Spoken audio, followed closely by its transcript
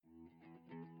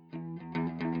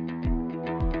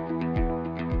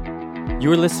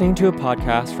You are listening to a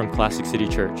podcast from Classic City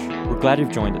Church. We're glad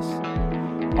you've joined us.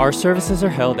 Our services are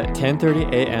held at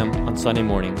 10:30 a.m. on Sunday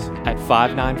mornings at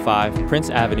 595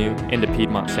 Prince Avenue in the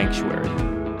Piedmont Sanctuary.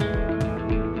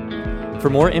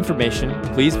 For more information,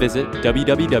 please visit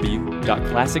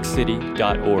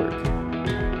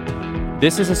www.classiccity.org.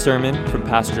 This is a sermon from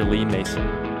Pastor Lee Mason.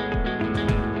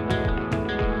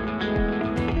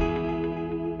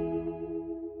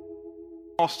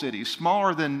 Small cities,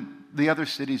 smaller than the other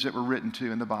cities that were written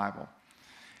to in the Bible.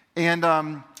 And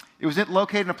it was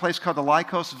located in a place called the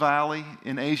Lycos Valley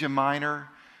in Asia Minor.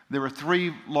 There were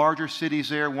three larger cities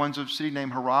there. One's a city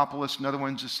named Hierapolis, another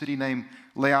one's a city named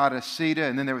Laodicea,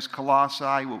 and then there was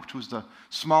Colossae, which was the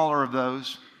smaller of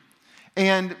those.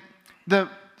 And the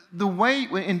way,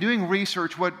 in doing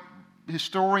research, what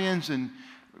historians and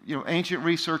ancient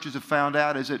researchers have found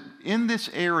out is that in this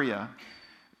area,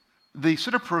 the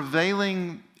sort of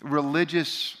prevailing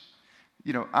religious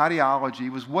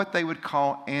ideology was what they would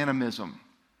call animism.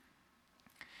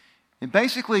 It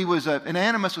basically was an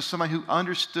animist was somebody who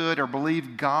understood or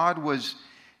believed God was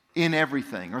in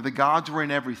everything, or the gods were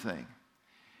in everything.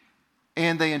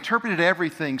 And they interpreted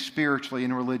everything spiritually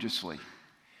and religiously.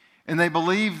 And they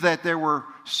believed that there were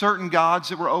certain gods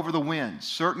that were over the winds,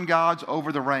 certain gods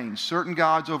over the rain, certain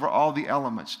gods over all the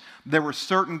elements. There were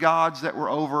certain gods that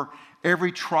were over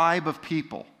every tribe of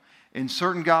people. And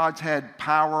certain gods had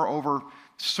power over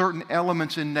certain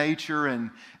elements in nature.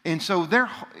 And so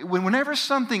whenever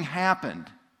something happened,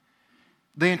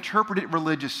 they interpreted it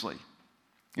religiously.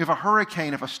 If a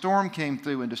hurricane, if a storm came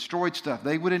through and destroyed stuff,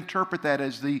 they would interpret that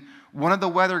as one of the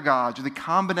weather gods or the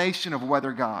combination of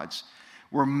weather gods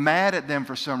were mad at them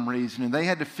for some reason, and they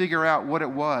had to figure out what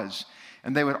it was.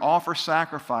 And they would offer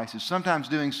sacrifices, sometimes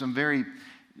doing some very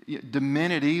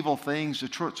demented evil things to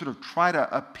sort of try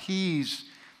to appease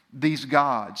these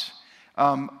gods.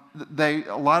 A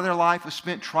lot of their life was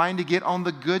spent trying to get on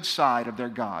the good side of their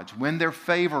gods, win their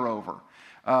favor over,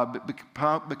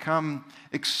 become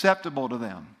acceptable to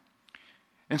them.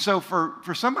 And so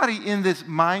for somebody in this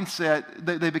mindset,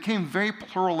 they became very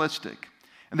pluralistic.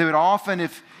 And they would often,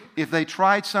 if they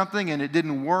tried something and it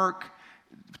didn't work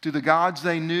to the gods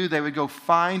they knew, they would go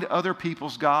find other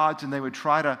people's gods and they would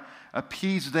try to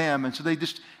appease them. And so they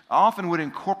just often would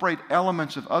incorporate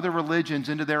elements of other religions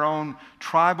into their own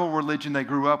tribal religion they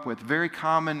grew up with. Very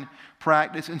common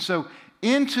practice. And so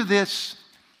into this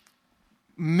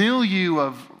milieu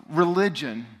of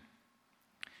religion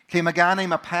came a guy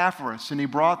named Epaphras, and he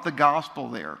brought the gospel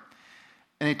there.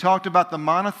 And he talked about the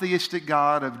monotheistic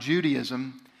God of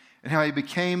Judaism and how he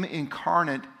became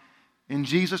incarnate in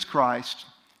Jesus Christ,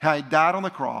 how he died on the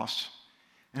cross,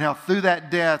 and how through that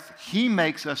death, he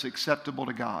makes us acceptable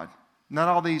to God. Not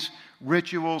all these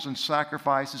rituals and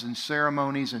sacrifices and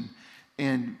ceremonies and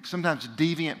sometimes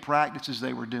deviant practices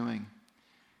they were doing.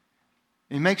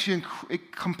 It makes you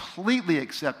completely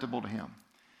acceptable to him.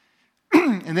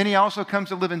 And then he also comes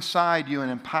to live inside you and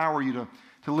empower you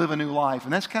to live a new life.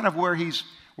 And that's kind of where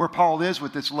Paul is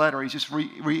with this letter. He's just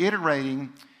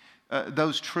reiterating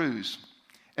those truths.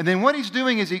 And then what he's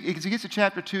doing is, as he gets to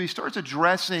chapter 2, he starts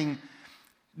addressing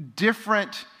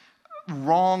different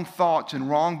wrong thoughts and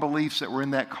wrong beliefs that were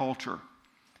in that culture.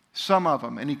 Some of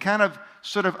them. And he kind of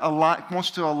sort of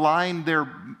wants to align their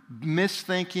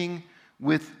misthinking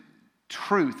with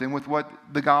truth and with what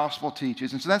the gospel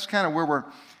teaches. And so that's kind of where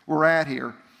we're at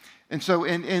here. And so to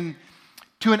an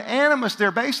animist, there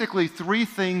are basically three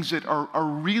things that are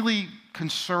really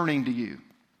concerning to you.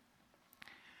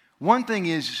 One thing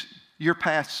is your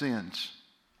past sins,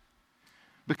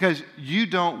 because you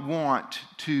don't want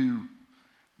to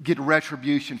get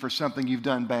retribution for something you've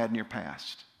done bad in your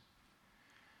past.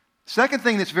 Second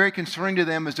thing that's very concerning to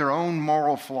them is their own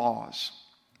moral flaws.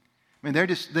 I mean,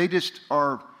 they just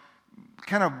are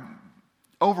kind of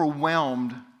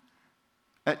overwhelmed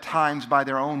at times by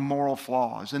their own moral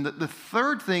flaws. And the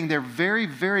third thing they're very,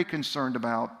 very concerned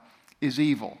about is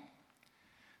evil.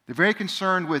 They're very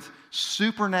concerned with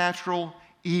supernatural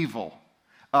evil,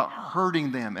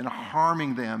 hurting them and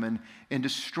harming them and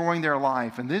destroying their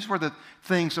life. And these were the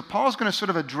things. So Paul's going to sort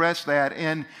of address that.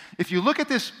 And if you look at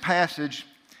this passage,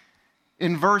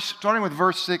 starting with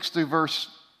verse 6 through verse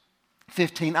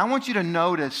 15, I want you to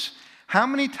notice how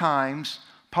many times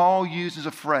Paul uses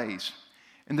a phrase.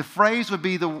 And the phrase would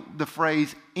be the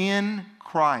phrase in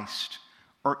Christ,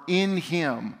 or in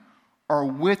Him, or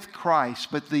with Christ.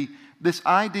 But this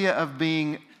idea of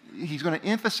he's going to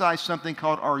emphasize something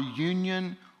called our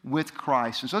union with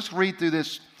Christ. And so let's read through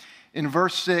this in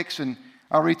verse 6, and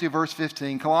I'll read through verse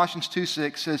 15. Colossians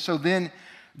 2:6 says, "So then,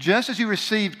 just as you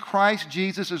received Christ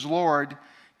Jesus as Lord,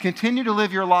 continue to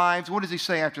live your lives," what does he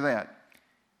say after that?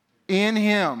 "In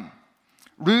Him,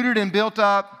 rooted and built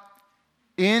up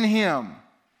in Him,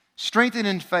 strengthened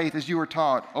in faith as you were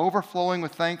taught, overflowing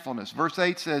with thankfulness. Verse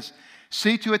 8 says,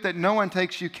 see to it that no one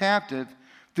takes you captive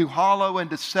through hollow and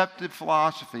deceptive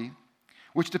philosophy,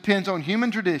 which depends on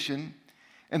human tradition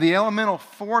and the elemental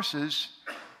forces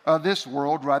of this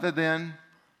world rather than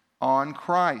on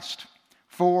Christ.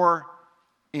 For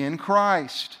in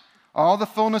Christ, all the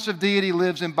fullness of deity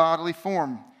lives in bodily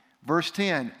form. Verse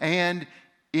 10, and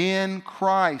in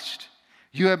Christ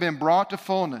you have been brought to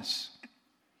fullness.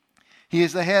 He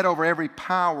is the head over every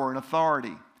power and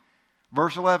authority.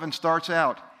 Verse 11 starts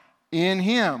out, in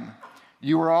Him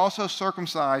you were also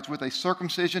circumcised with a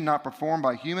circumcision not performed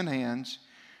by human hands.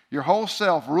 Your whole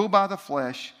self, ruled by the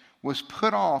flesh, was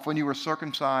put off when you were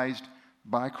circumcised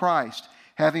by Christ,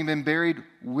 having been buried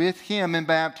with Him in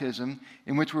baptism,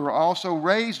 in which we were also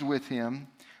raised with Him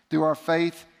through our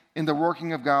faith in the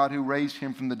working of God who raised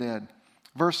Him from the dead.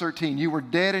 Verse 13, you were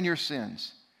dead in your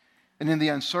sins and in the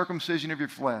uncircumcision of your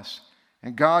flesh,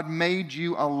 and God made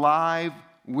you alive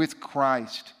with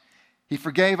Christ. He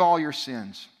forgave all your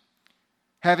sins,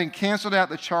 having canceled out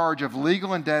the charge of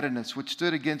legal indebtedness which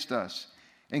stood against us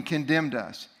and condemned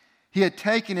us. He had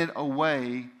taken it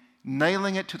away,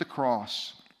 nailing it to the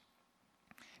cross.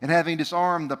 And having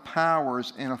disarmed the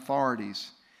powers and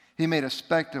authorities, He made a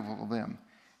spectacle of them,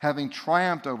 having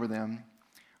triumphed over them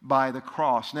by the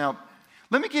cross. Now,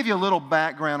 let me give you a little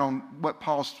background on what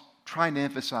Paul's trying to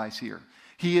emphasize here.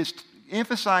 He is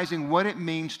emphasizing what it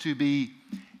means to be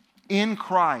in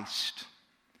Christ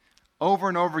over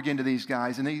and over again to these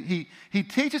guys. And he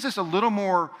teaches us a little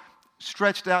more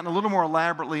stretched out and a little more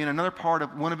elaborately in another part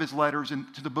of one of his letters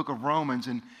to the book of Romans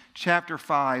in chapter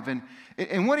 5.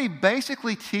 And what he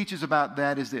basically teaches about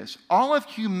that is this. All of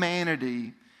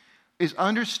humanity is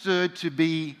understood to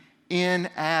be in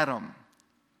Adam.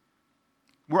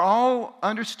 We're all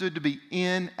understood to be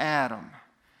in Adam.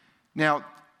 Now,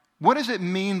 what does it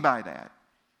mean by that?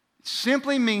 It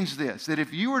simply means this, that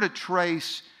if you were to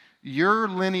trace your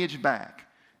lineage back,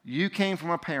 you came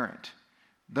from a parent.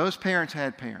 Those parents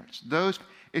had parents.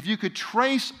 If you could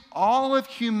trace all of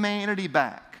humanity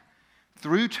back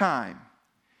through time,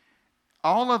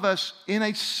 all of us, in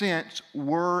a sense,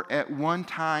 were at one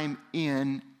time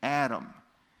in Adam.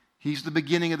 He's the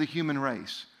beginning of the human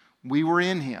race. We were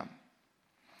in Him.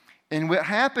 And what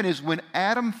happened is when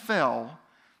Adam fell,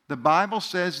 the Bible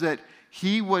says that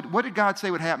what did God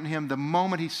say would happen to him the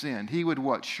moment he sinned? He would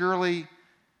what? Surely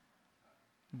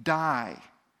die.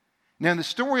 Now, in the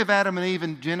story of Adam and Eve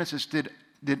in Genesis, did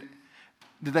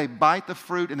they bite the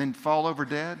fruit and then fall over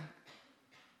dead?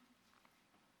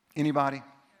 Anybody?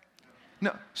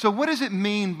 No. So what does it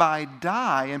mean by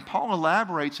die? And Paul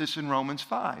elaborates this in Romans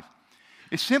 5.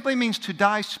 It simply means to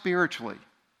die spiritually.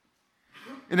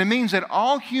 And it means that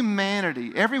all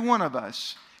humanity, every one of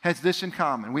us, has this in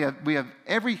common.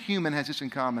 Every human has this in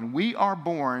common. We are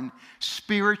born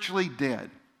spiritually dead.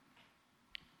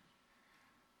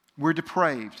 We're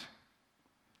depraved.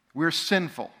 We're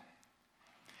sinful.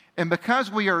 And because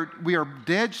we are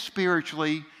dead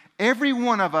spiritually, every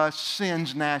one of us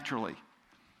sins naturally.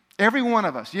 Every one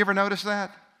of us. You ever notice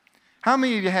that? How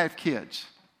many of you have kids?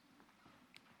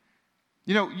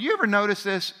 You ever notice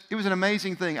this? It was an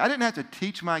amazing thing. I didn't have to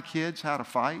teach my kids how to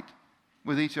fight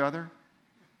with each other.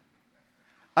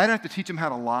 I didn't have to teach them how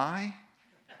to lie.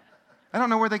 I don't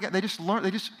know where they just learn.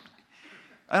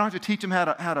 I don't have to teach them how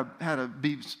to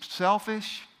be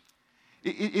selfish.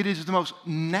 It is the most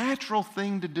natural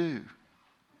thing to do.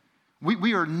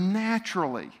 We are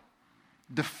naturally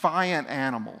defiant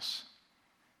animals.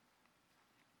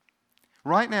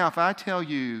 Right now, if I tell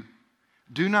you,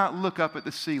 do not look up at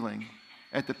the ceiling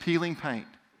at the peeling paint,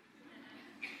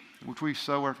 which we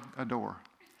so adore.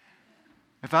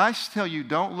 If I tell you,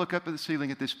 don't look up at the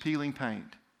ceiling at this peeling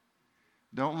paint,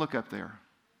 don't look up there.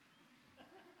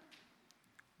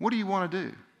 What do you want to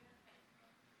do?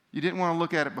 You didn't want to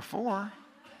look at it before.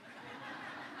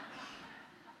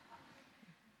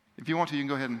 If you want to, you can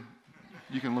go ahead and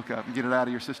you can look up and get it out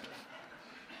of your system.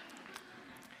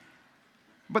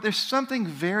 But there's something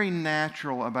very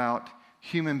natural about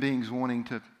human beings wanting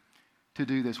to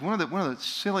do this. One of the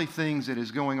silly things that is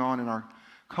going on in our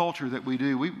culture that we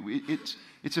do,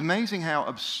 it's amazing how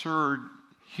absurd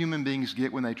human beings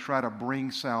get when they try to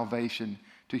bring salvation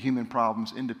to human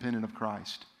problems independent of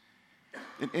Christ.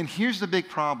 And here's the big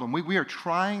problem. We are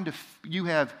trying to, you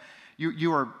have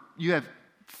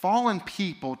fallen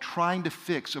people trying to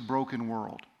fix a broken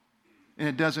world. And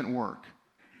it doesn't work.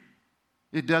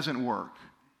 It doesn't work.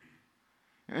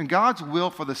 And God's will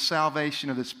for the salvation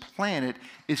of this planet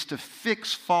is to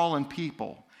fix fallen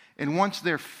people. And once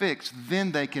they're fixed,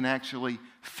 then they can actually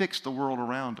fix the world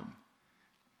around them.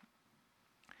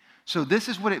 So this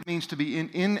is what it means to be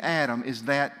in Adam, is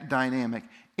that dynamic.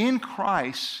 In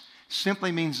Christ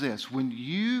simply means this: when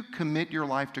you commit your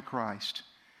life to Christ,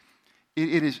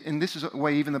 it is, and this is a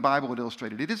way even the Bible would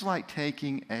illustrate it, it is like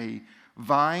taking a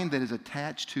vine that is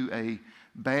attached to a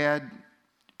bad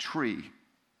tree,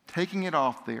 taking it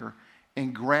off there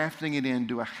and grafting it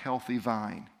into a healthy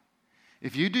vine.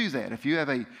 If you do that, if you have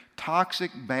a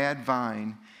toxic, bad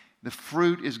vine, the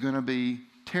fruit is going to be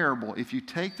terrible. If you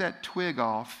take that twig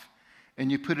off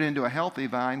and you put it into a healthy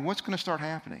vine, what's going to start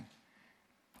happening?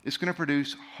 It's going to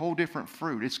produce a whole different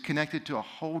fruit. It's connected to a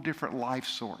whole different life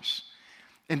source.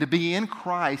 And to be in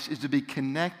Christ is to be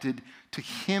connected to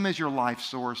Him as your life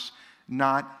source,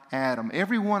 not Adam.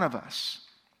 Every one of us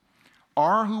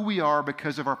are who we are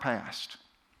because of our past.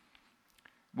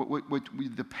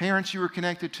 The parents you were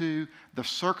connected to, the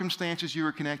circumstances you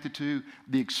were connected to,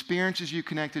 the experiences you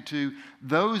connected to,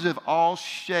 those have all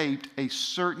shaped a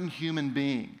certain human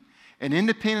being. And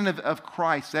independent of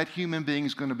Christ, that human being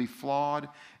is going to be flawed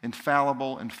and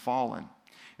fallible and fallen.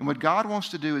 And what God wants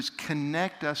to do is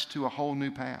connect us to a whole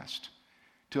new past,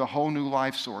 to a whole new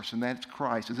life source, and that's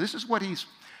Christ. And this is what He's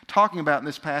talking about in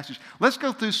this passage. Let's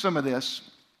go through some of this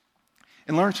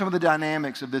and learn some of the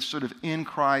dynamics of this sort of in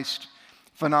Christ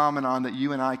phenomenon that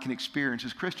you and I can experience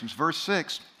as Christians. Verse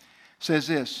 6 says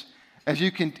this: as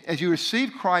you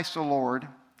receive Christ the Lord,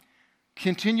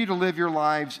 continue to live your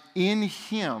lives in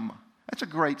Him. That's a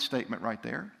great statement right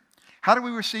there. How do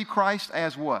we receive Christ?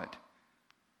 As what?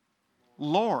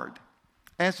 Lord.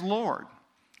 As Lord.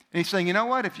 And He's saying, you know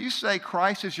what? If you say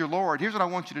Christ is your Lord, here's what I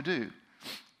want you to do.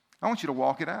 I want you to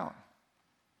walk it out.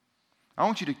 I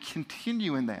want you to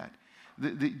continue in that.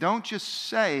 Don't just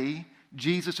say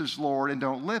Jesus is Lord and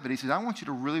don't live it. He says, I want you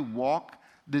to really walk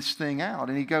this thing out.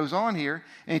 And He goes on here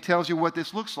and He tells you what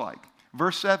this looks like.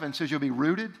 Verse 7 says you'll be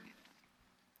rooted,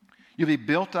 you'll be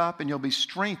built up, and you'll be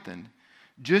strengthened,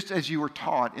 just as you were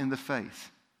taught in the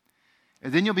faith.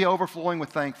 And then you'll be overflowing with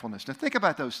thankfulness. Now think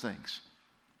about those things.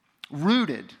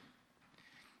 Rooted.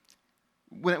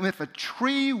 If a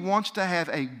tree wants to have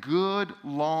a good,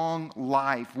 long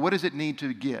life, what does it need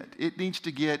to get? It needs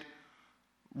to get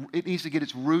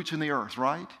its roots in the earth,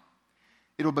 right?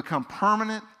 It'll become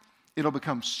permanent. It'll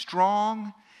become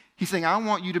strong. He's saying, I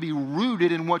want you to be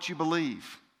rooted in what you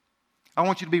believe. I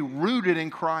want you to be rooted in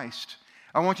Christ.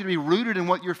 I want you to be rooted in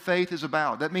what your faith is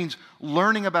about. That means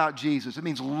learning about Jesus. It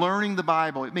means learning the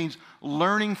Bible. It means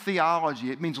learning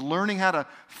theology. It means learning how to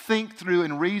think through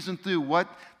and reason through what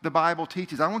the Bible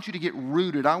teaches. I want you to get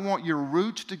rooted. I want your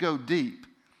roots to go deep.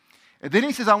 And then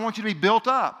He says, I want you to be built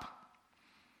up.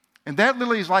 And that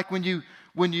literally is like when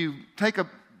you take a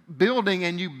building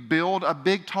and you build a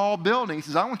big, tall building. He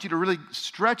says, I want you to really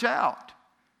stretch out.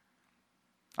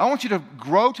 I want you to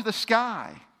grow to the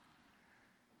sky.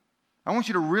 I want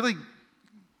you to really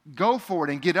go for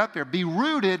it and get up there. Be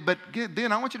rooted, but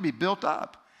then I want you to be built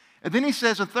up. And then He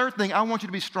says the third thing, I want you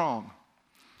to be strong.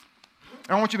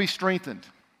 I want you to be strengthened.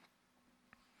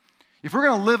 If we're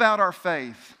going to live out our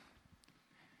faith,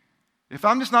 if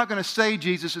I'm just not going to say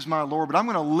Jesus is my Lord, but I'm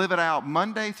going to live it out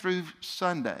Monday through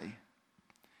Sunday,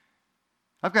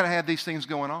 I've got to have these things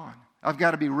going on. I've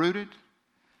got to be rooted.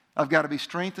 I've got to be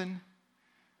strengthened.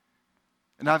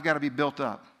 And I've got to be built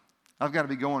up. I've got to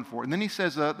be going for it. And then He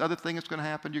says the other thing that's going to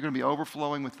happen, you're going to be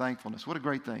overflowing with thankfulness. What a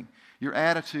great thing. Your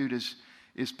attitude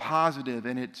is positive,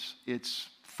 and it's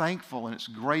thankful, and it's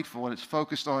grateful, and it's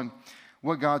focused on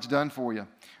what God's done for you.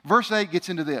 Verse 8 gets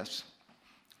into this.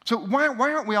 So why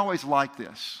aren't we always like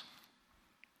this?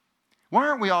 Why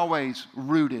aren't we always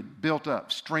rooted, built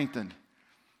up, strengthened,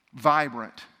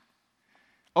 vibrant,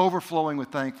 overflowing with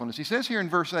thankfulness? He says here in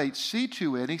verse 8, see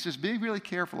to it, he says, be really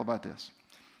careful about this,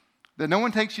 that no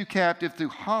one takes you captive through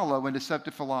hollow and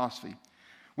deceptive philosophy,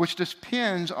 which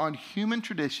depends on human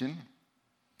tradition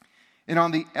and on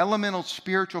the elemental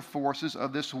spiritual forces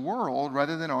of this world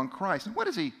rather than on Christ. And what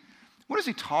is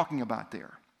he talking about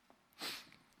there?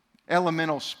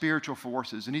 Elemental spiritual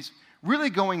forces. And he's really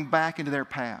going back into their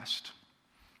past.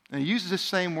 And he uses this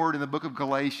same word in the book of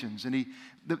Galatians. And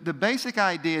the basic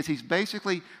idea is he's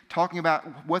basically talking about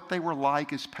what they were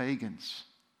like as pagans.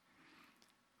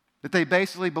 That they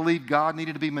basically believed God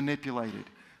needed to be manipulated.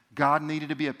 God needed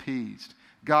to be appeased.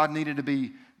 God needed to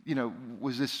be,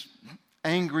 was this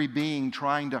angry being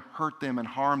trying to hurt them and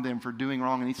harm them for doing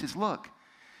wrong. And he says, look,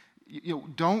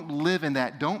 don't live in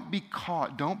that. Don't be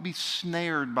caught. Don't be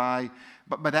snared by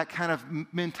that kind of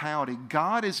mentality.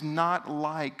 God is not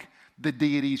like the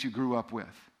deities you grew up with.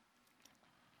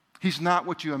 He's not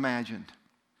what you imagined.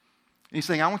 And he's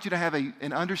saying, I want you to have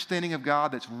an understanding of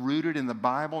God that's rooted in the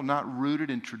Bible, not rooted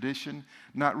in tradition,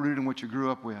 not rooted in what you grew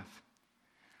up with.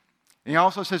 And he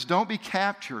also says, don't be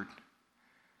captured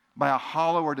by a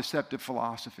hollow or deceptive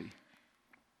philosophy.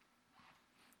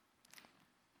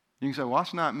 You can say, well,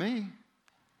 that's not me.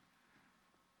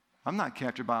 I'm not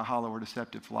captured by a hollow or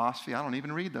deceptive philosophy. I don't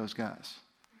even read those guys.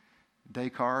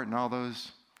 Descartes and all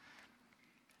those,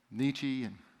 Nietzsche.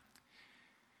 And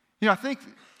I think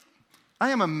I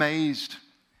am amazed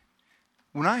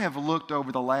when I have looked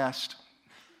over the last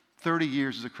 30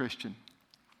 years as a Christian.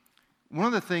 One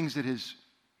of the things that has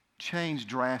changed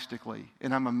drastically,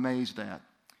 and I'm amazed at,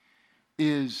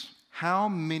 is how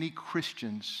many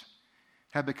Christians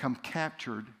have become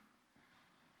captured.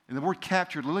 And the word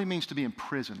captured literally means to be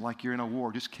imprisoned, like you're in a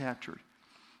war, just captured,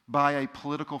 by a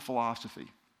political philosophy.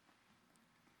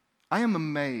 I am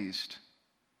amazed.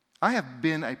 I have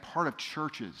been a part of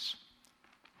churches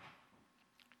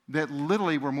that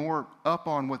literally were more up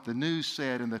on what the news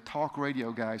said and the talk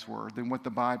radio guys were than what the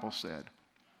Bible said.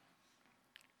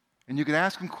 And you could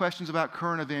ask them questions about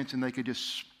current events and they could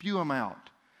just spew them out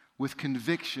with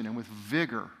conviction and with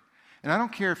vigor. And I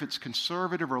don't care if it's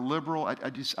conservative or liberal.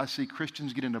 I see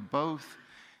Christians get into both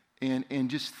and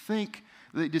just think,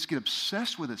 they just get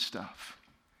obsessed with this stuff.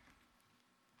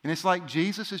 And it's like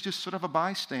Jesus is just sort of a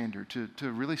bystander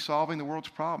to really solving the world's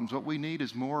problems. What we need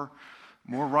is more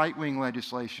right-wing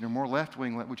legislation or more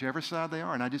left-wing, whichever side they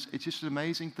are. And it's just an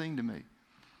amazing thing to me.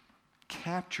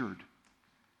 Captured,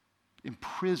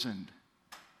 imprisoned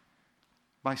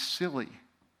by silly,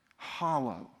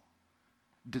 hollow,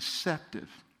 deceptive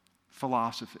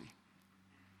philosophy.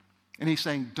 And he's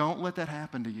saying, don't let that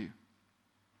happen to you.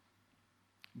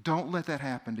 Don't let that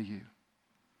happen to you.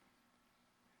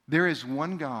 There is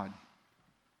one God,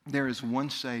 there is one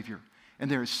Savior,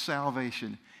 and there is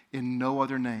salvation in no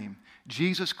other name.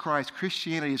 Jesus Christ.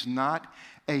 Christianity is not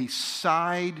a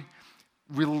side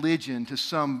religion to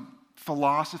some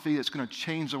philosophy that's going to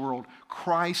change the world.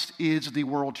 Christ is the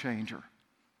world changer.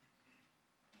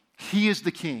 He is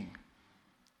the King.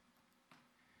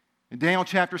 In Daniel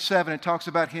chapter 7, it talks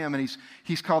about him, and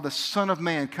he's called the Son of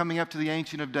Man, coming up to the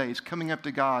Ancient of Days, coming up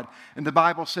to God. And the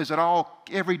Bible says that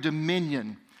every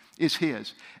dominion is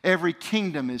his. Every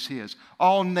kingdom is his.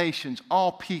 All nations,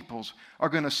 all peoples are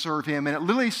going to serve him. And it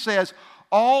literally says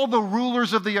all the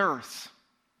rulers of the earth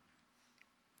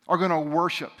are going to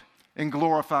worship and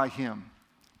glorify him.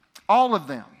 All of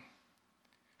them.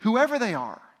 Whoever they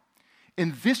are.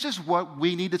 And this is what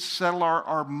we need to settle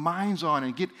our minds on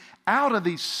and get out of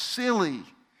these silly,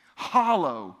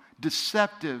 hollow,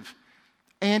 deceptive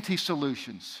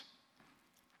anti-solutions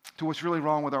to what's really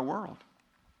wrong with our world.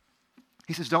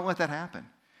 He says, don't let that happen.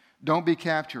 Don't be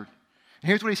captured. And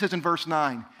here's what he says in verse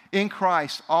 9. In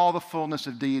Christ, all the fullness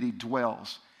of deity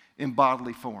dwells in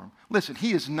bodily form. Listen,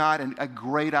 he is not a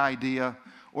great idea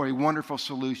or a wonderful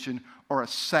solution or a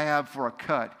salve for a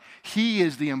cut. He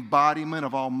is the embodiment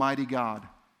of Almighty God.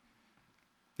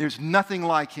 There's nothing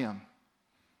like him.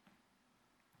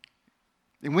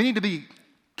 And we need to be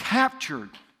captured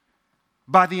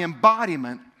by the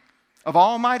embodiment of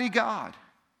Almighty God.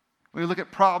 We look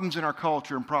at problems in our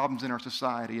culture and problems in our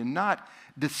society, and not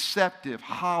deceptive,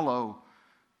 hollow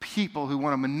people who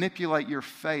want to manipulate your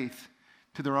faith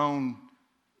to their own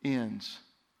ends.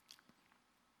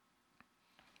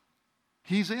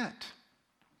 He's it.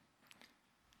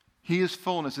 He is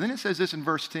fullness. And then it says this in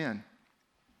verse 10.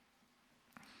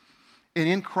 And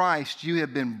in Christ you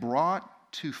have been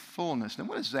brought to fullness. Now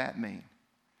what does that mean?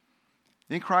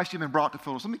 In Christ you've been brought to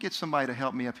fullness. Let me get somebody to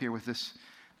help me up here with this.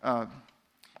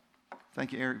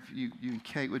 Thank you, Eric, if you and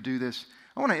Kate would do this.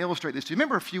 I want to illustrate this to you.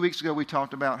 Remember a few weeks ago we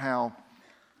talked about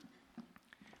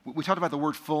the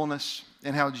word fullness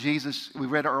and how Jesus, we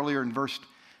read earlier in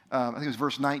I think it was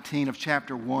verse 19 of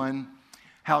chapter 1,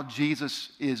 how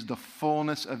Jesus is the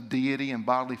fullness of deity in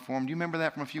bodily form. Do you remember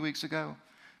that from a few weeks ago?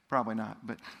 Probably not,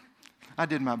 but I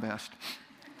did my best.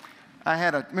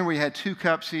 Remember we had 2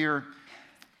 cups here.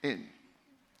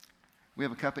 We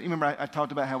have a cup. You remember I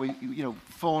talked about how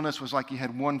fullness was like you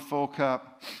had one full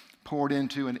cup poured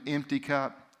into an empty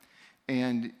cup.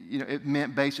 And, it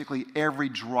meant basically every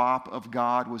drop of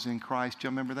God was in Christ. Do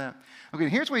you remember that? Okay,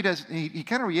 here's what he does. He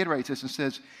kind of reiterates this and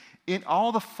says, in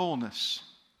all the fullness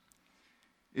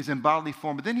is in bodily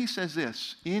form. But then he says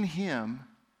this, in him,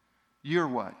 you're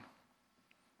what?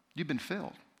 You've been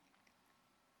filled.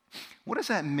 What does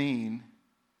that mean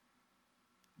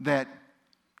that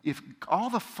if all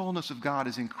the fullness of God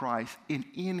is in Christ and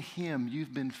in him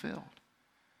you've been filled?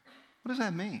 What does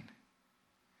that mean?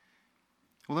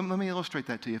 Well, let me illustrate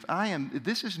that to you. If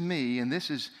this is me and this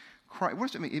is Christ, what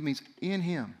does it mean? It means in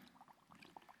him,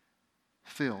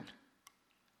 filled.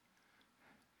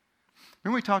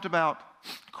 Remember we talked about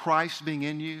Christ being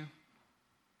in you?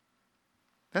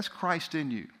 That's Christ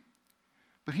in you.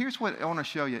 But here's what I want to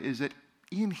show you, is that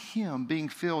in him, being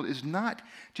filled, is not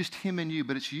just him and you,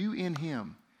 but it's you in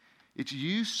him. It's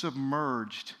you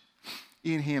submerged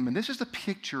in him. And this is the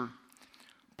picture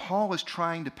Paul is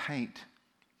trying to paint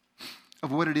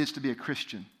of what it is to be a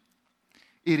Christian.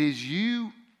 It is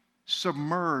you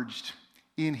submerged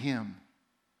in him.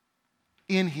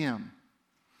 In him.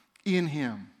 In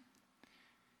him.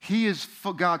 He is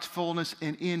God's fullness,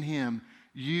 and in him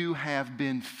you have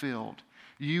been filled.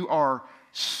 You are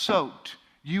soaked.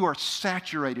 You are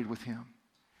saturated with him.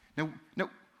 Now,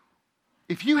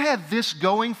 if you have this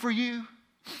going for you,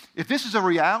 if this is a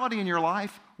reality in your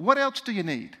life, what else do you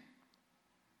need?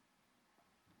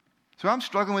 So I'm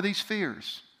struggling with these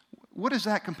fears. What is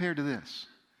that compared to this?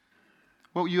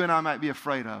 What you and I might be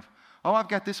afraid of. Oh, I've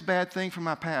got this bad thing from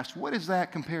my past. What is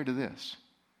that compared to this?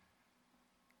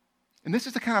 And this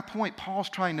is the kind of point Paul's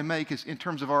trying to make is in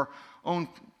terms of our own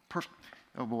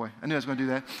oh boy, I knew I was going to do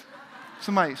that.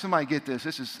 Somebody get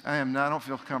this. I don't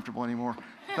feel comfortable anymore.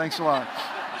 Thanks a lot.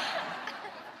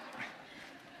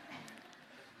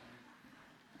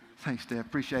 Thanks, Deb.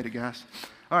 Appreciate it, guys.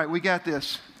 All right, we got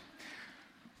this.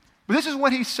 But this is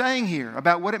what he's saying here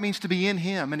about what it means to be in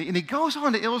him. And he goes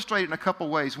on to illustrate it in a couple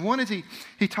ways. One is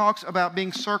he talks about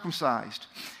being circumcised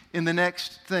in the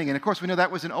next thing. And of course, we know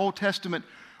that was an Old Testament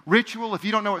ritual. If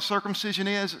you don't know what circumcision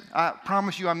is, I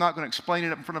promise you I'm not going to explain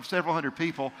it up in front of several hundred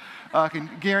people. I can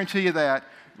guarantee you that.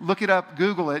 Look it up,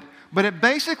 Google it. But it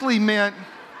basically meant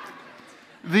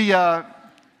the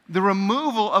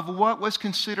removal of what was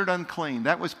considered unclean.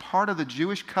 That was part of the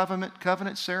Jewish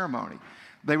covenant ceremony.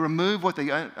 They removed what they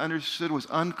understood was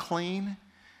unclean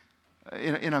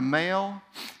in a male.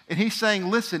 And he's saying,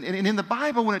 listen, and in the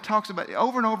Bible when it talks about it,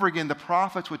 over and over again, the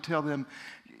prophets would tell them,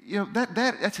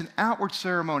 that's an outward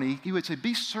ceremony. He would say,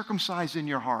 be circumcised in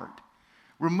your heart.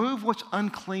 Remove what's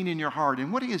unclean in your heart.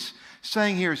 And what he is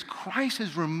saying here is Christ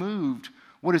has removed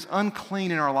what is unclean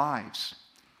in our lives.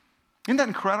 Isn't that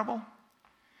incredible?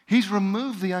 He's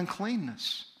removed the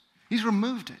uncleanness. He's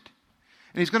removed it.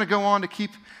 And he's going to go on to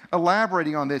keep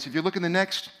elaborating on this. If you look in the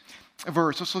next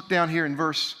verse, let's look down here in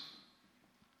verse,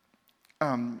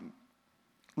 let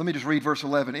me just read verse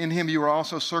 11. In him you are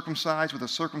also circumcised with a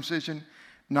circumcision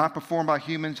not performed by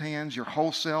human hands. Your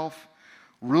whole self,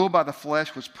 ruled by the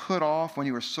flesh, was put off when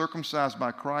you were circumcised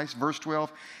by Christ. Verse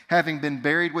 12, having been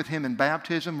buried with him in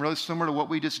baptism, really similar to what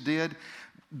we just did.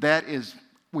 That is,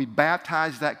 we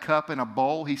baptized that cup in a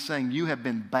bowl. He's saying you have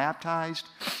been baptized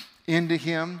into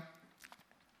him,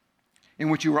 in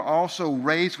which you were also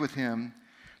raised with him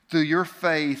through your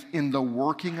faith in the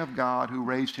working of God who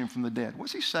raised him from the dead.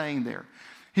 What's he saying there?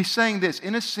 He's saying this,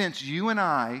 in a sense, you and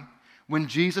I, when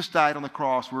Jesus died on the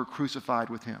cross, were crucified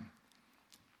with him.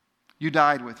 You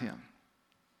died with him.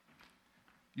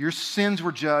 Your sins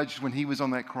were judged when he was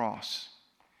on that cross.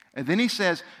 And then he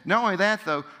says, not only that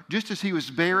though, just as he was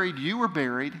buried, you were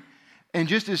buried. And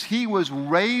just as he was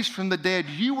raised from the dead,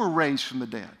 you were raised from the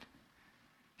dead.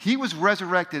 He was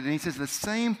resurrected, and he says the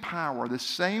same power, the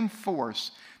same force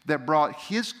that brought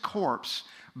his corpse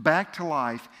back to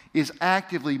life is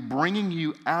actively bringing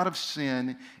you out of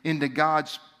sin into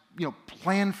God's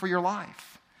plan for your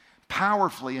life,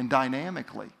 powerfully and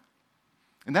dynamically.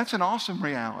 And that's an awesome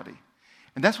reality.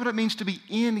 And that's what it means to be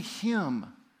in him.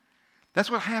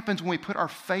 That's what happens when we put our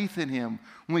faith in him,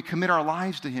 when we commit our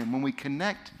lives to him, when we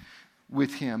connect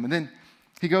with him. And then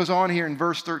he goes on here in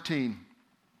verse 13.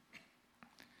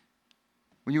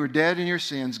 When you were dead in your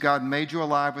sins, God made you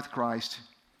alive with Christ.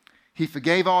 He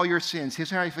forgave all your sins. Here's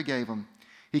how he forgave them.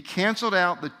 He canceled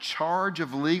out the charge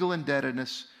of legal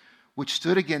indebtedness which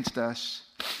stood against us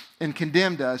and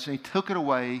condemned us, and he took it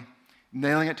away,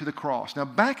 nailing it to the cross. Now,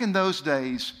 back in those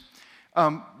days,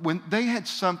 when they had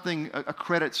something, a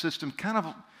credit system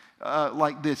kind of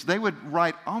like this, they would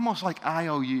write almost like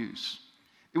IOUs.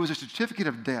 It was a certificate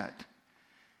of debt.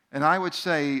 And I would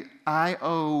say, I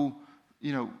owe,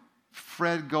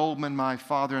 Fred Goldman, my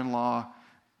father-in-law,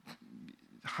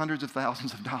 hundreds of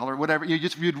thousands of dollars, whatever.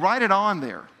 You'd write it on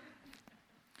there.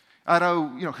 I'd owe,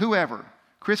 whoever,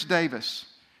 Chris Davis,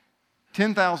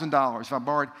 $10,000 if I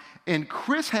borrowed. And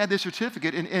Chris had this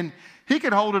certificate, and he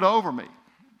could hold it over me.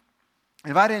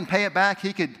 If I didn't pay it back,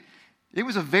 you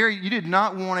did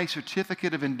not want a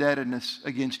certificate of indebtedness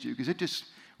against you because it just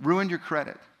ruined your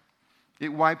credit. It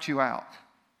wiped you out.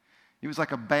 It was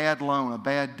like a bad loan, a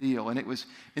bad deal. And he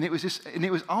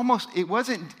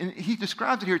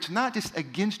describes it here, it's not just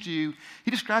against you, he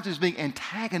describes it as being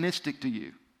antagonistic to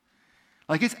you.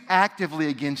 Like it's actively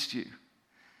against you.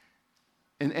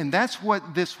 And that's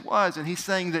what this was. And he's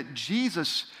saying that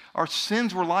Jesus, our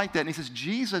sins were like that. And he says,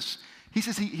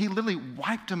 he literally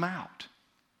wiped them out.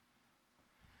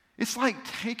 It's like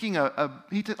taking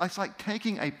it's like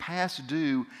taking a past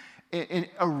due and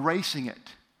erasing it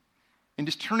and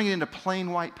just turning it into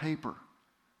plain white paper,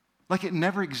 like it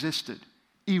never existed,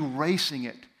 erasing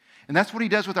it. And that's what he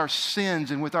does with our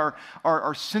sins and with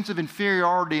our sense of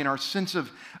inferiority and our sense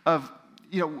of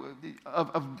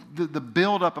the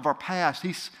buildup of our past.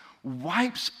 He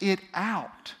wipes it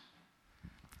out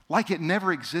like it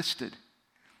never existed.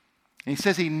 And he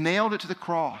says he nailed it to the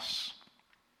cross.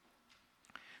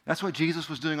 That's what Jesus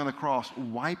was doing on the cross,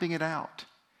 wiping it out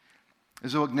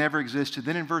as though it never existed.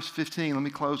 Then in verse 15, let me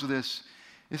close with this.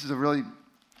 This is a really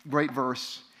great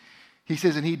verse. He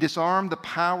says, and he disarmed the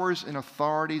powers and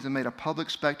authorities and made a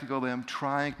public spectacle of them,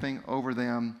 triumphing over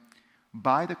them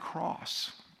by the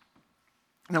cross.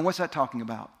 Now, what's that talking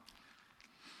about?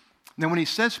 Now, when he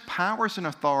says powers and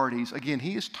authorities, again,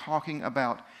 he is talking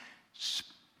about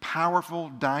powerful,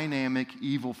 dynamic,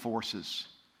 evil forces.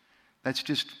 That's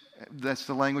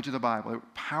the language of the Bible.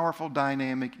 Powerful,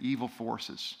 dynamic, evil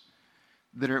forces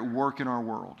that are at work in our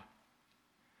world.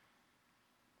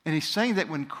 And he's saying that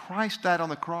when Christ died on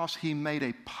the cross, he made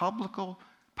a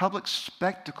public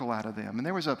spectacle out of them. And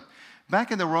there was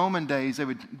back in the Roman days, they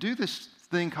would do this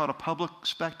thing called a public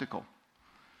spectacle.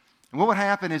 And what would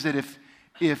happen is that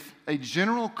if a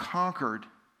general conquered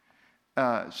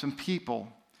some people,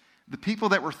 the people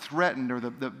that were threatened, or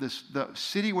the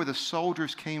city where the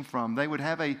soldiers came from, they would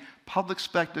have a public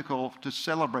spectacle to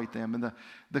celebrate them. And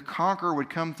the conqueror would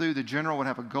come through, the general would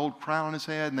have a gold crown on his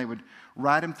head, and they would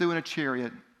ride him through in a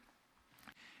chariot.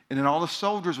 And then all the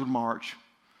soldiers would march.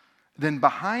 Then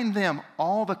behind them,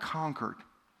 all the conquered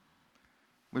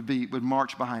would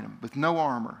march behind them with no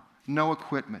armor, no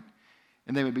equipment.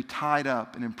 And they would be tied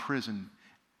up and imprisoned.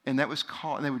 And that was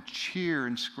called, and they would cheer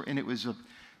and scream, and it was a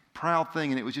proud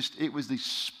thing, and it was the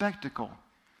spectacle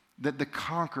that the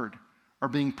conquered are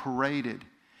being paraded.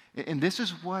 And this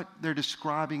is what they're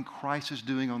describing Christ is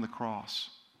doing on the cross.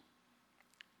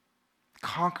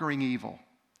 Conquering evil,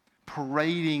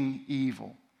 parading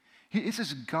evil. This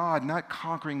is God not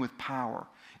conquering with power.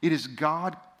 It is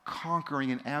God conquering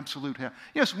in absolute hell.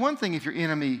 It's one thing if your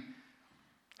enemy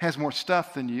has more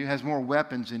stuff than you, has more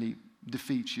weapons, and he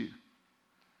defeats you.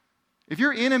 If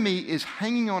your enemy is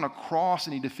hanging on a cross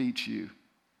and he defeats you,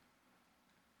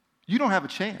 you don't have a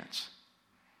chance.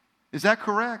 Is that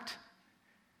correct?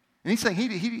 And he's saying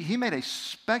he made a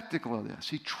spectacle of this.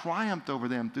 He triumphed over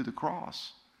them through the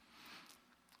cross.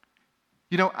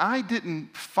 I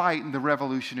didn't fight in the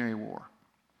Revolutionary War.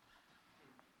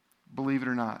 Believe it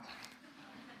or not.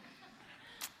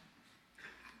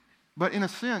 But in a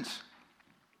sense,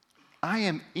 I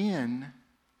am in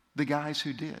the guys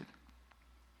who did.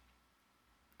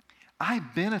 I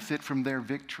benefit from their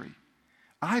victory.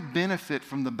 I benefit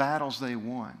from the battles they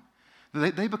won.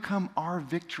 They become our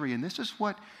victory. And this is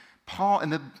what Paul,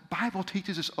 and the Bible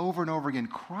teaches us over and over again.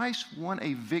 Christ won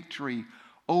a victory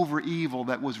over evil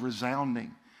that was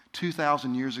resounding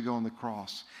 2,000 years ago on the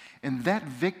cross. And that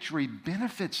victory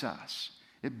benefits us.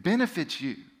 It benefits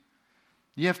you.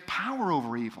 You have power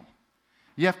over evil.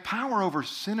 You have power over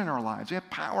sin in our lives. You have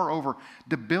power over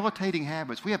debilitating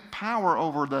habits. We have power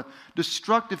over the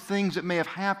destructive things that may have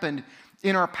happened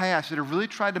in our past that have really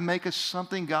tried to make us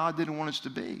something God didn't want us to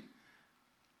be.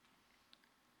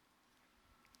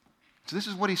 So this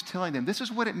is what he's telling them. This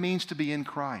is what it means to be in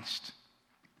Christ.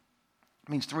 It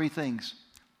means three things.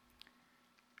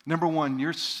 Number one,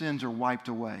 your sins are wiped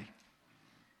away.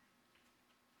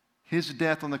 His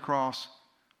death on the cross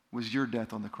was your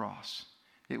death on the cross.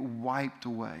 It wiped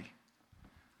away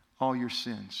all your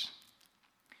sins.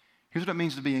 Here's what it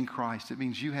means to be in Christ. It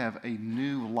means you have a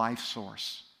new life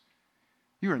source.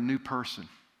 You're a new person.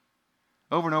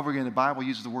 Over and over again, the Bible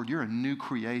uses the word, you're a new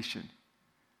creation.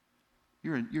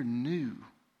 You're new.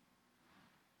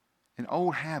 And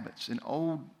old habits and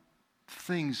old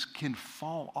things can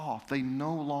fall off. They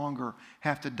no longer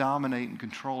have to dominate and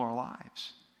control our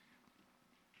lives.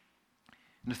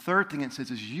 And the third thing it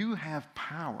says is you have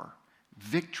power,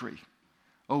 victory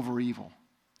over evil.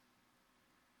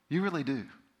 You really do.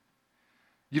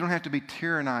 You don't have to be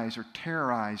tyrannized or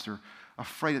terrorized or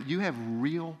afraid. You have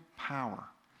real power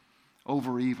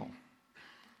over evil.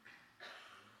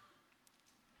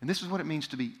 And this is what it means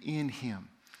to be in Him.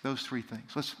 Those three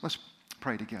things. Let's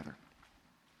pray together.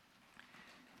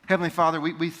 Heavenly Father,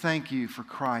 we thank you for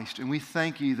Christ, and we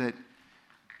thank you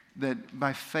that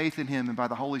by faith in Him and by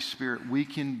the Holy Spirit, we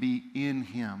can be in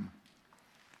Him.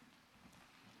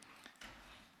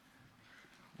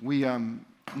 We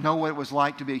know what it was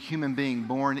like to be a human being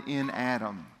born in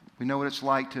Adam. We know what it's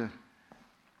like to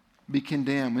be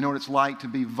condemned. We know what it's like to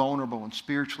be vulnerable and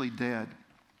spiritually dead.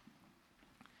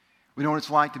 We know what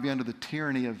it's like to be under the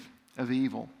tyranny of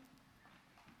evil.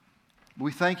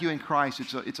 We thank you in Christ.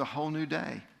 It's a whole new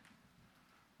day.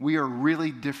 We are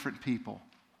really different people.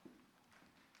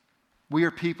 We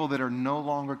are people that are no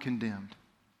longer condemned.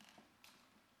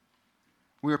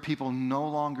 We are people no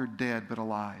longer dead but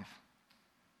alive.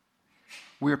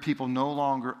 We are people no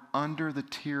longer under the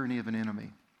tyranny of an enemy.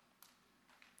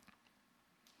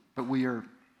 But we are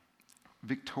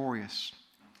victorious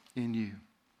in you.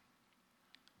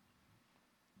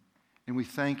 And we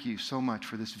thank you so much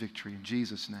for this victory. In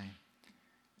Jesus' name,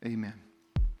 amen.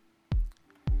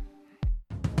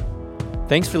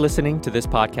 Thanks for listening to this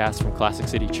podcast from Classic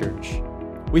City Church.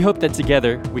 We hope that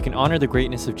together we can honor the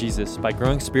greatness of Jesus by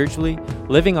growing spiritually,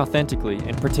 living authentically,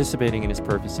 and participating in His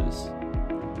purposes.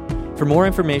 For more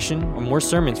information or more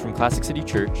sermons from Classic City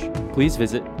Church, please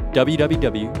visit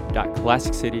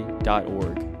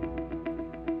www.classiccity.org.